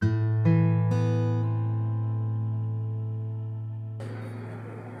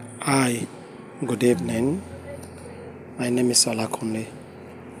Hi, good evening. My name is Olakunle.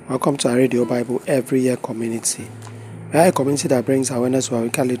 Welcome to our Radio Bible Every Year community. We are a community that brings awareness to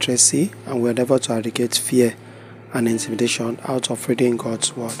biblical literacy and we endeavor to eradicate fear and intimidation out of reading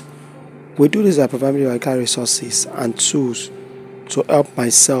God's Word. We do this by providing biblical resources and tools to help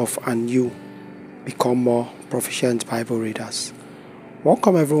myself and you become more proficient Bible readers.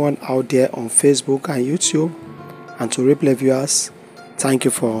 Welcome everyone out there on Facebook and YouTube, and to replay viewers, thank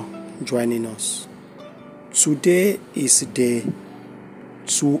you for joining us. Today is day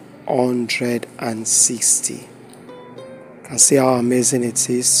 260. You can see how amazing it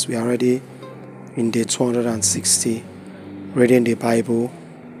is. We are already in day 260, reading the Bible.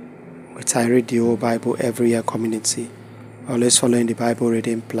 I read the whole Bible every year community, always following the Bible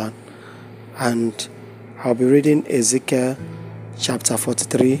reading plan. And I'll be reading Ezekiel chapter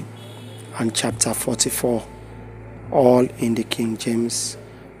 43 and chapter 44, all in the King James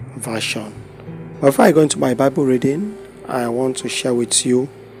Version. Before I go into my Bible reading, I want to share with you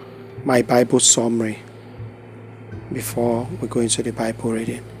my Bible summary before we go into the Bible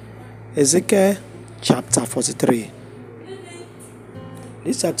reading. Ezekiel chapter 43.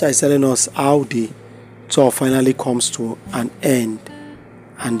 This chapter is telling us how the tour finally comes to an end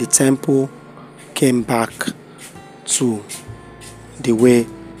and the temple came back to the way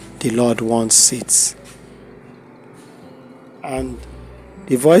the Lord wants it. And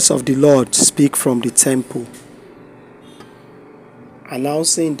the voice of the Lord speaks from the temple,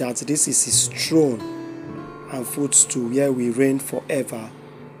 announcing that this is his throne and footstool where we reign forever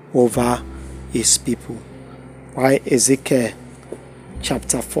over his people. While Ezekiel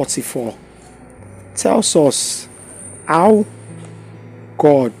chapter 44 tells us how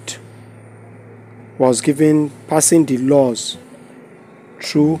God was passing the laws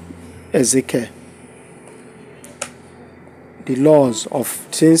through Ezekiel. The laws of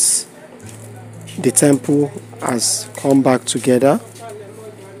since the temple has come back together,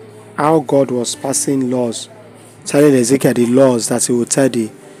 how God was passing laws, telling Ezekiel the laws that he would tell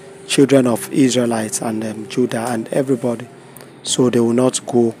the children of Israelites and Judah and everybody, so they will not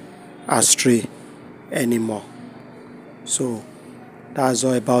go astray anymore. So that's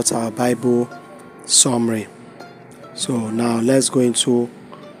all about our Bible summary. So now let's go into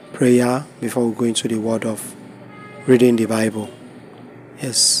prayer before we go into the word of reading the Bible.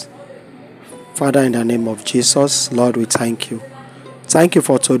 Yes. Father, in the name of Jesus, Lord, we thank you. Thank you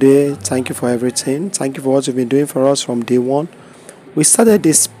for today. Thank you for everything. Thank you for what you've been doing for us from day one. We started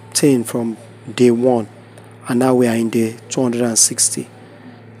this thing from day one, and now we are in day 260.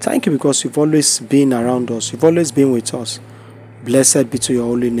 Thank you because you've always been around us. You've always been with us. Blessed be to your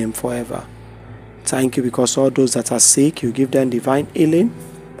holy name forever. Thank you because all those that are sick, you give them divine healing,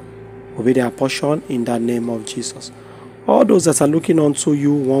 will be their portion in the name of Jesus. All those that are looking unto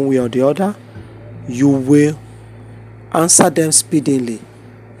you one way or the other, you will answer them speedily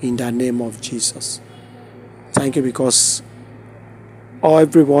in the name of Jesus. Thank you because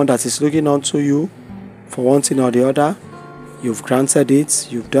everyone that is looking unto you for one thing or the other, you've granted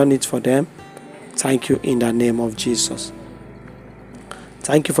it, you've done it for them. Thank you in the name of Jesus.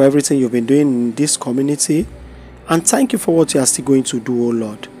 Thank you for everything you've been doing in this community, and thank you for what you are still going to do, O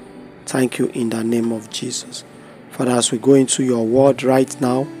Lord. Thank you in the name of Jesus. Father, as we go into your word right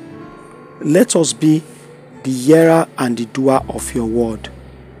now, let us be the hearer and the doer of your word,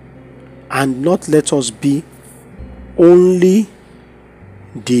 and not let us be only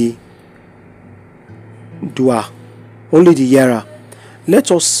the doer, only the hearer.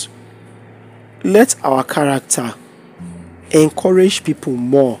 Let our character encourage people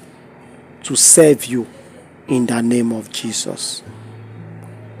more to serve you in the name of Jesus.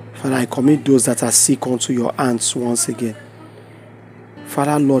 Father, I commit those that are sick unto your hands once again.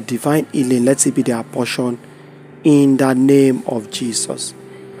 Father, Lord, divine healing, let it be their portion in the name of Jesus.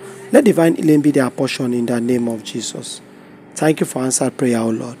 Let divine healing be their portion in the name of Jesus. Thank you for answered prayer, O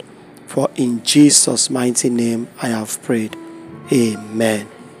Lord. For in Jesus' mighty name I have prayed. Amen.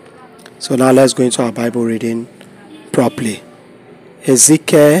 So now let's go into our Bible reading properly.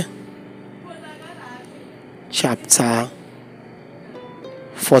 Ezekiel chapter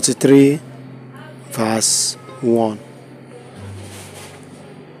 43 verse 1.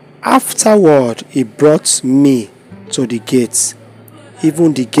 Afterward he brought me to the gate,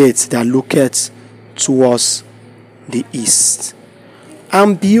 even the gate that looketh towards the east.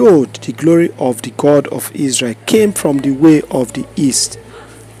 And behold, the glory of the God of Israel came from the way of the east,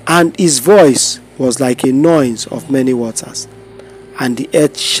 and his voice was like a noise of many waters, and the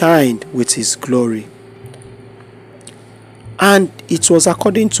earth shined with his glory. And it was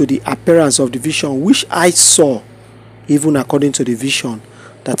according to the appearance of the vision which I saw, even according to the vision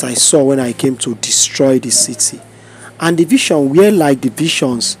that I saw when I came to destroy the city. And the vision were like the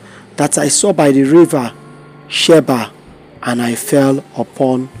visions that I saw by the river Sheba, and I fell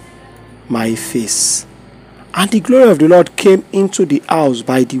upon my face. And the glory of the Lord came into the house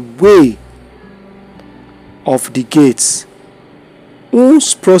by the way of the gates,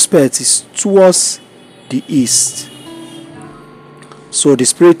 whose prospect is towards the east. So the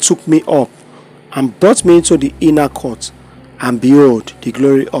Spirit took me up and brought me into the inner court, and behold, the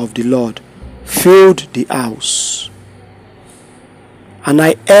glory of the Lord filled the house. And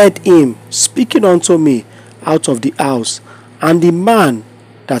I heard him speaking unto me out of the house, and the man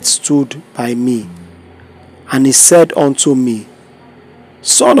that stood by me. And he said unto me,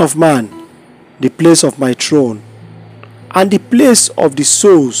 Son of man, the place of my throne, and the place of the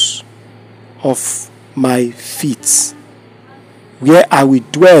soles of my feet, where I will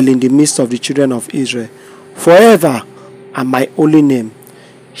dwell in the midst of the children of Israel forever, and my holy name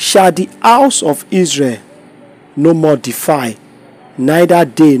shall the house of Israel no more defy, neither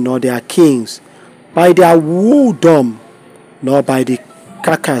they nor their kings, by their whoredom, nor by the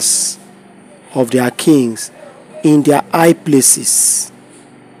carcass of their kings in their high places,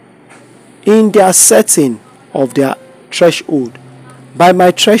 in their setting of their threshold, by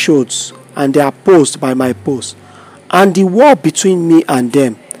my thresholds, and their post by my post, and the wall between me and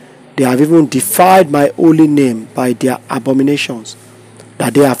them. They have even defied my holy name by their abominations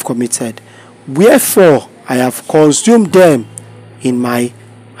that they have committed. Wherefore I have consumed them in my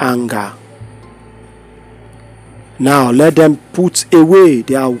anger. Now let them put away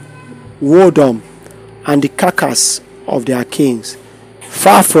their whoredom and the carcass of their kings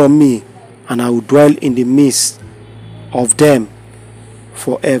far from me, and I will dwell in the midst of them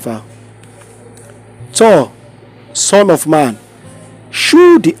forever. So, Son of man,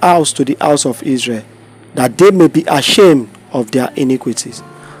 shew the house to the house of Israel, that they may be ashamed of their iniquities,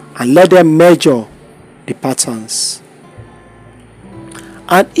 and let them measure the patterns.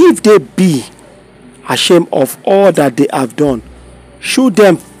 And if they be ashamed of all that they have done, shew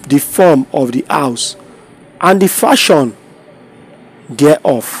them the form of the house, and the fashion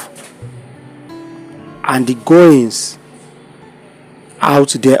thereof, and the goings out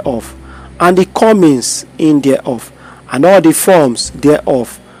thereof, and the comings in thereof, and all the forms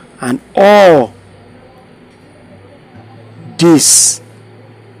thereof, and all this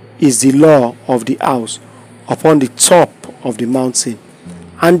is the law of the house upon the top of the mountain,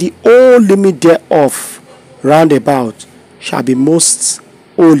 and the whole limit thereof round about shall be most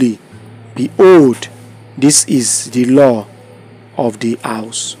holy. Behold, this is the law of the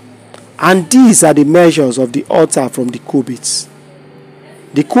house. And these are the measures of the altar from the cubits.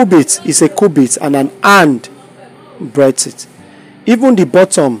 The cubit is a cubit, and an hand breadth it. Even the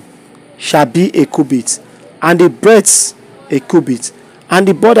bottom shall be a cubit, and the breadth a cubit, and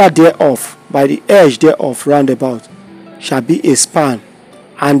the border thereof by the edge thereof round about shall be a span,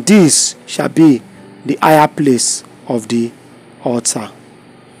 and this shall be the higher place of the altar.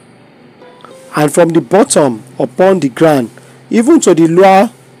 And from the bottom upon the ground even to the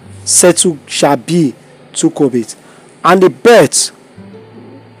lower settle shall be 2 cubits, and the breadth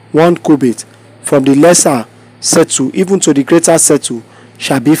 1 cubit. From the lesser settle even to the greater settle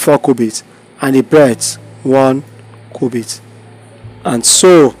shall be 4 cubits, and the breadth 1 cubit. And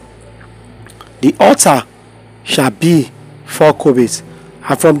so the altar shall be 4 cubits,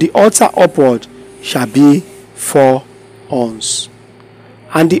 and from the altar upward shall be 4 horns.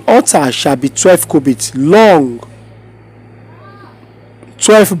 And the altar shall be 12 cubits long,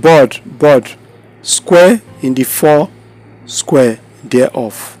 12 broad, square in the 4 square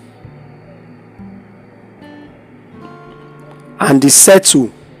thereof. And the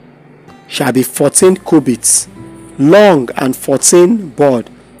settle shall be 14 cubits long, and 14 broad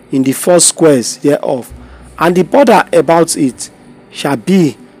in the 4 squares thereof. And the border about it shall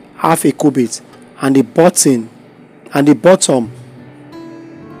be half a cubit, and the bottom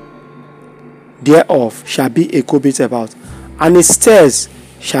thereof shall be a cubit about, and its stairs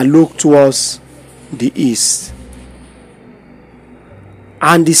shall look towards the east.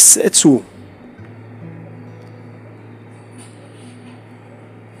 And the settle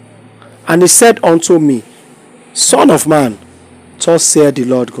and he said unto me, Son of man, thus saith the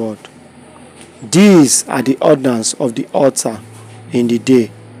Lord God, these are the ordinances of the altar in the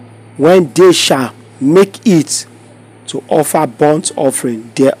day when they shall make it to offer burnt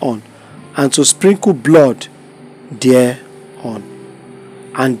offering thereon, and to sprinkle blood thereon.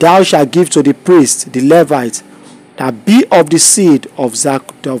 And thou shalt give to the priest, the Levite, that be of the seed of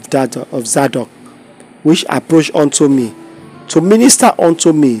Zadok, which approach unto me, to minister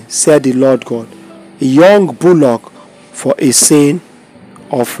unto me, said the Lord God, a young bullock for a sin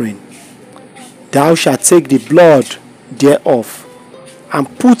offering. Thou shalt take the blood thereof,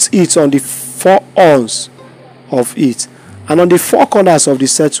 and put it on the four horns of it, and on the four corners of the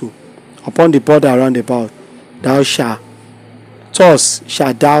settle, upon the border round about. Thus shalt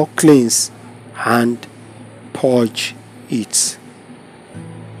thou cleanse and purge it.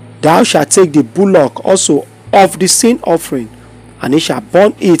 Thou shalt take the bullock also of the sin offering, and he shall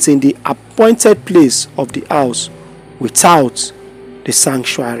burn it in the appointed place of the house without the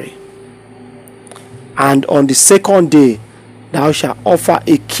sanctuary. And on the second day thou shalt offer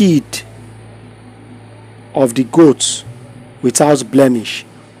a kid of the goats without blemish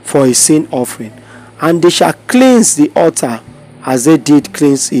for a sin offering, and they shall cleanse the altar as they did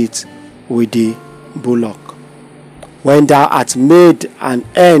cleanse it with the bullock. When thou art made an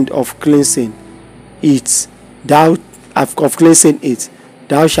end of cleansing it, thou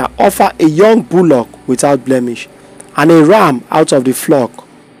shalt offer a young bullock without blemish, and a ram out of the flock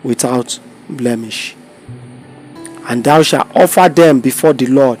without blemish. And thou shalt offer them before the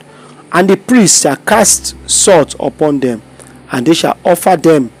Lord, and the priest shall cast salt upon them, and they shall offer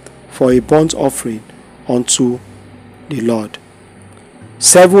them for a burnt offering unto the Lord.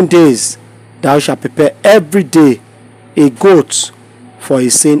 7 days thou shalt prepare every day a goat for a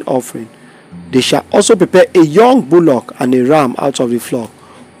sin offering. They shall also prepare a young bullock and a ram out of the flock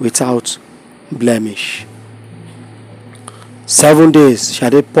without blemish. 7 days shall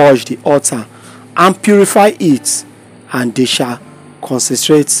they purge the altar and purify it, and they shall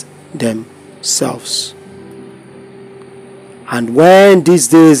consecrate themselves. And when these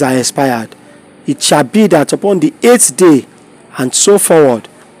days are expired, it shall be that upon the 8th day and so forward,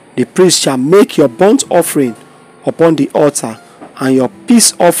 the priest shall make your burnt offering upon the altar and your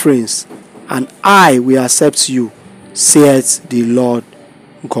peace offerings, and I will accept you, saith the Lord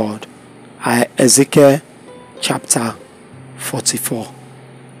God. Ezekiel chapter 44.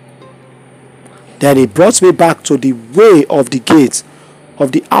 Then he brought me back to the way of the gate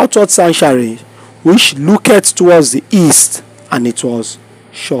of the outward sanctuary, which looketh towards the east, and it was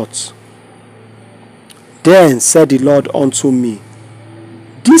shut. Then said the Lord unto me,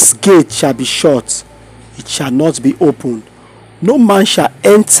 This gate shall be shut, it shall not be opened. No man shall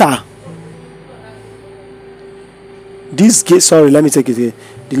enter. This gate, The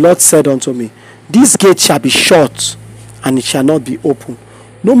Lord said unto me, This gate shall be shut, and it shall not be opened.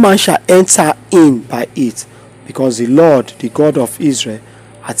 No man shall enter in by it, because the Lord, the God of Israel,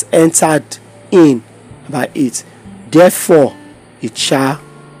 hath entered in by it. Therefore it shall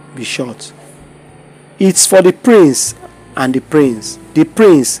be shut. It's for the prince and the prince. The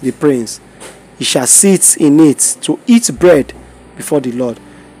prince. He shall sit in it to eat bread before the Lord.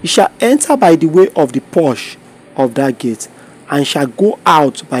 He shall enter by the way of the porch of that gate, and shall go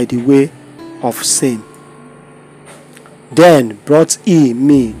out by the way of sin. Then brought he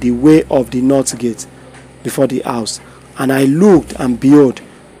me the way of the north gate before the house, and I looked, and behold,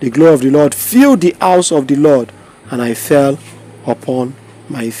 the glory of the Lord filled the house of the Lord, and I fell upon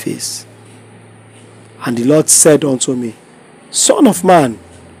my face. And the Lord said unto me, Son of man,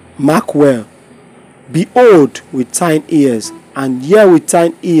 mark well, behold with thine ears, and hear with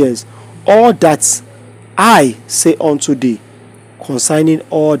thine ears all that I say unto thee concerning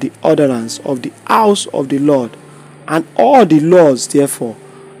all the ordinance of the house of the Lord, and all the laws therefore,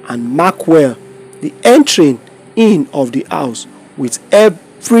 and mark well the entering in of the house with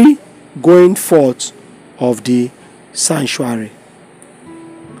every going forth of the sanctuary.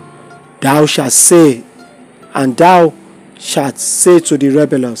 Thou shalt say, and thou shalt say to the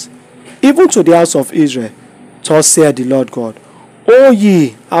rebellious, even to the house of Israel, thus saith the Lord God, O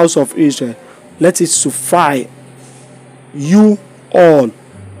ye house of Israel, let it suffice you all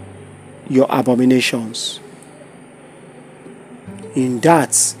your abominations, in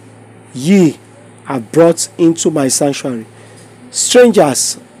that ye have brought into my sanctuary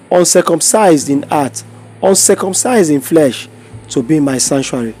strangers uncircumcised in heart, uncircumcised in flesh, to be my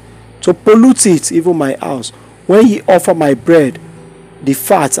sanctuary, to pollute it, even my house, when ye offer my bread, the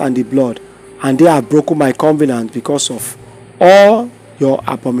fat and the blood, and they have broken my covenant because of all your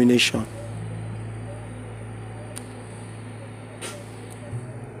abomination.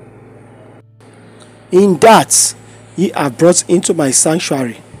 In that ye have brought into my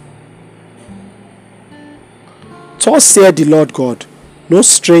sanctuary. Thus saith the Lord God, no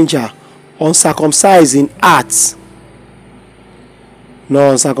stranger uncircumcised in heart,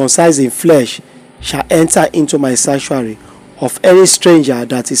 nor uncircumcised in flesh, shall enter into my sanctuary of any stranger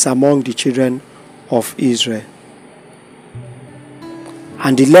that is among the children of Israel.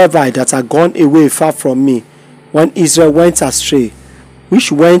 And the Levites that are gone away far from me, when Israel went astray,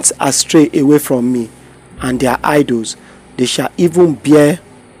 which went astray away from me, and their idols, they shall even bear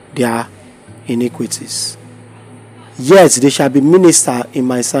their iniquities. Yet they shall be minister in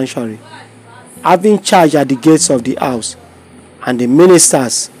my sanctuary, having charge at the gates of the house, and the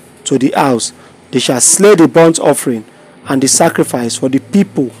ministers to the house, they shall slay the burnt offering and the sacrifice for the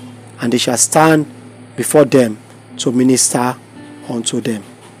people, and they shall stand before them to minister unto them.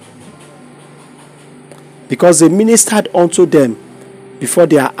 Because they ministered unto them before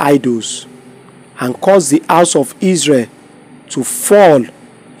their idols, and caused the house of Israel to fall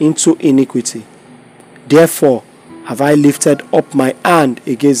into iniquity. Therefore have I lifted up my hand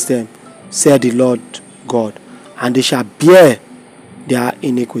against them, said the Lord God, and they shall bear their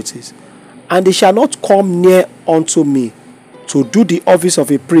iniquities. And they shall not come near unto me to do the office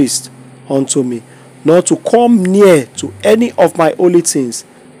of a priest unto me, nor to come near to any of my holy things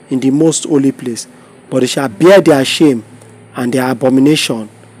in the most holy place, but they shall bear their shame and their abomination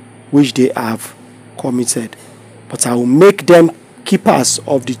which they have committed. But I will make them keepers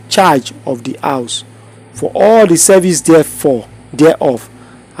of the charge of the house, for all the service thereof,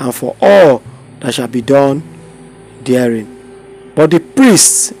 and for all that shall be done therein. But the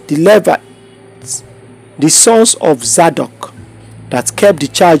priests, the Levites, the sons of Zadok, that kept the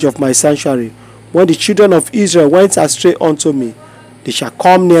charge of my sanctuary, when the children of Israel went astray unto me, they shall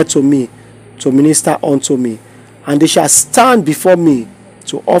come near to me to minister unto me, and they shall stand before me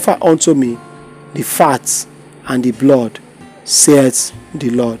to offer unto me the fat and the blood, saith the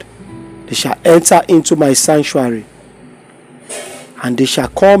Lord. They shall enter into my sanctuary, and they shall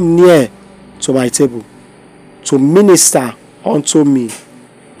come near to my table to minister unto me,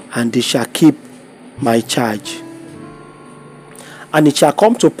 and they shall keep my charge. And it shall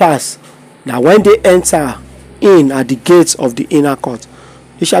come to pass that when they enter in at the gates of the inner court,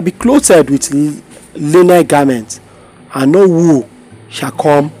 they shall be clothed with linen garments, and no woe shall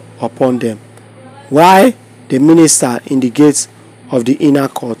come upon them, while they minister in the gates of the inner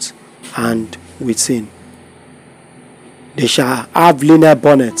court and within. They shall have linen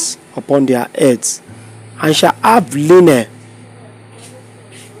bonnets upon their heads, and shall have linen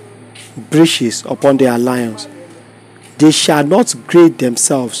breeches upon their lions. They shall not gird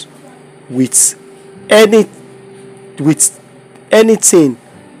themselves with anything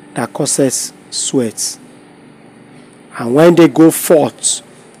that causes sweat. And when they go forth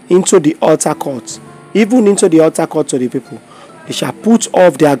into the altar court, even into the altar court of the people, they shall put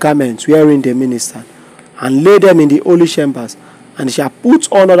off their garments wherein they ministered, and lay them in the holy chambers, and they shall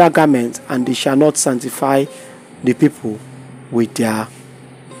put on other garments, and they shall not sanctify the people with their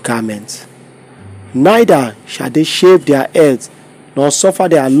garments. Neither shall they shave their heads, nor suffer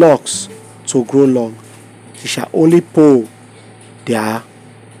their locks to grow long. They shall only poll their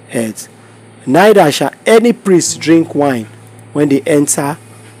heads. Neither shall any priest drink wine when they enter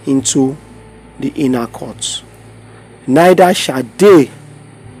into the inner courts. Neither shall they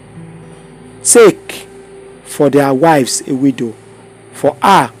take for their wives a widow, for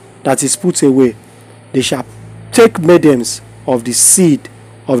her that is put away. They shall take maidens of the seed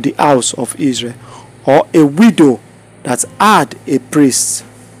of the house of Israel, or a widow that had a priest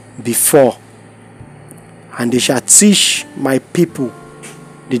before. And they shall teach my people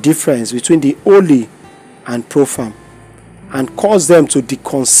the difference between the holy and profane, and cause them to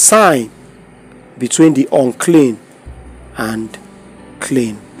reconcile between the unclean and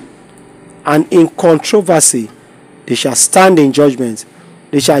clean. And in controversy they shall stand in judgment.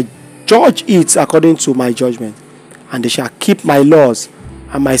 They shall judge it according to my judgment, and they shall keep my laws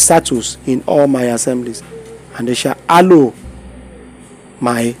and my statutes in all my assemblies, and they shall hallow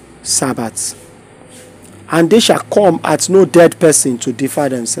my Sabbaths. And they shall come at no dead person to defile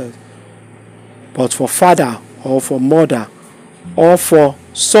themselves, but for father or for mother, or for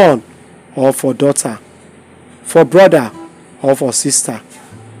son or for daughter, for brother or for sister,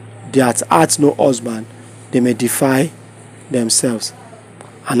 that hath no husband, they may defile themselves.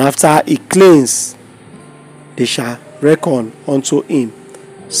 And after he cleanse, they shall reckon unto him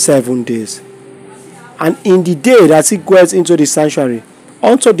 7 days. And in the day that he goeth into the sanctuary,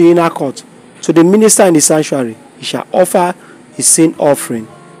 unto the inner court, to the minister in the sanctuary, he shall offer his sin offering,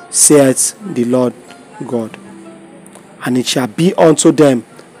 saith the Lord God. And it shall be unto them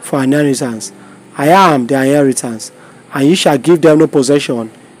for an inheritance. I am their inheritance, and ye shall give them no possession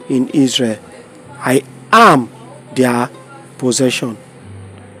in Israel. I am their possession.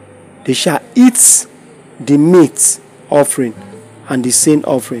 They shall eat the meat offering and the sin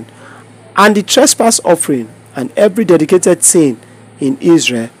offering, and the trespass offering, and every dedicated thing in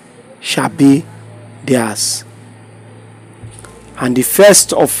Israel shall be theirs. And the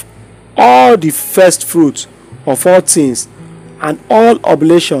first of all the first fruits of all things, and all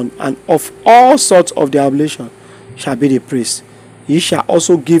oblation, and of all sorts of the oblation, shall be the priest. Ye shall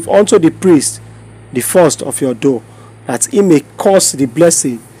also give unto the priest the first of your dough, that he may cause the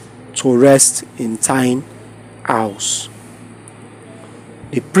blessing to rest in thine house.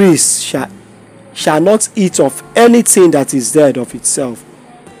 The priest shall not eat of anything that is dead of itself,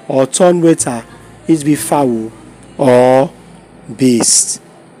 or turn waiter, it be fowl or beast.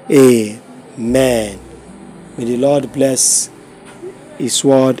 Amen. May the Lord bless His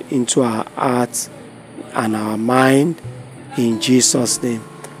word into our hearts and our mind in Jesus' name.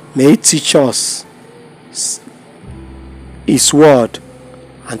 May He teach us His word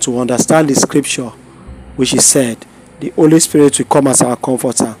and to understand the scripture which is said. The Holy Spirit will come as our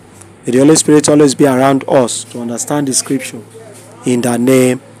comforter. May the Holy Spirit always be around us to understand the scripture in the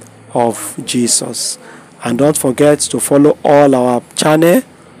name of Jesus. And don't forget to follow all our channel,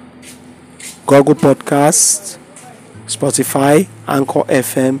 Google Podcast, Spotify, Anchor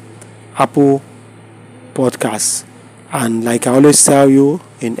FM, Apple Podcasts. And like I always tell you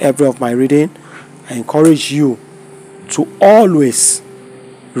in every of my reading, I encourage you to always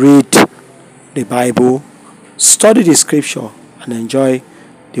read the Bible, study the scripture, and enjoy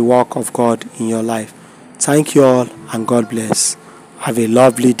the work of God in your life. Thank you all, and God bless. Have a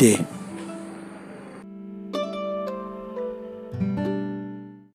lovely day.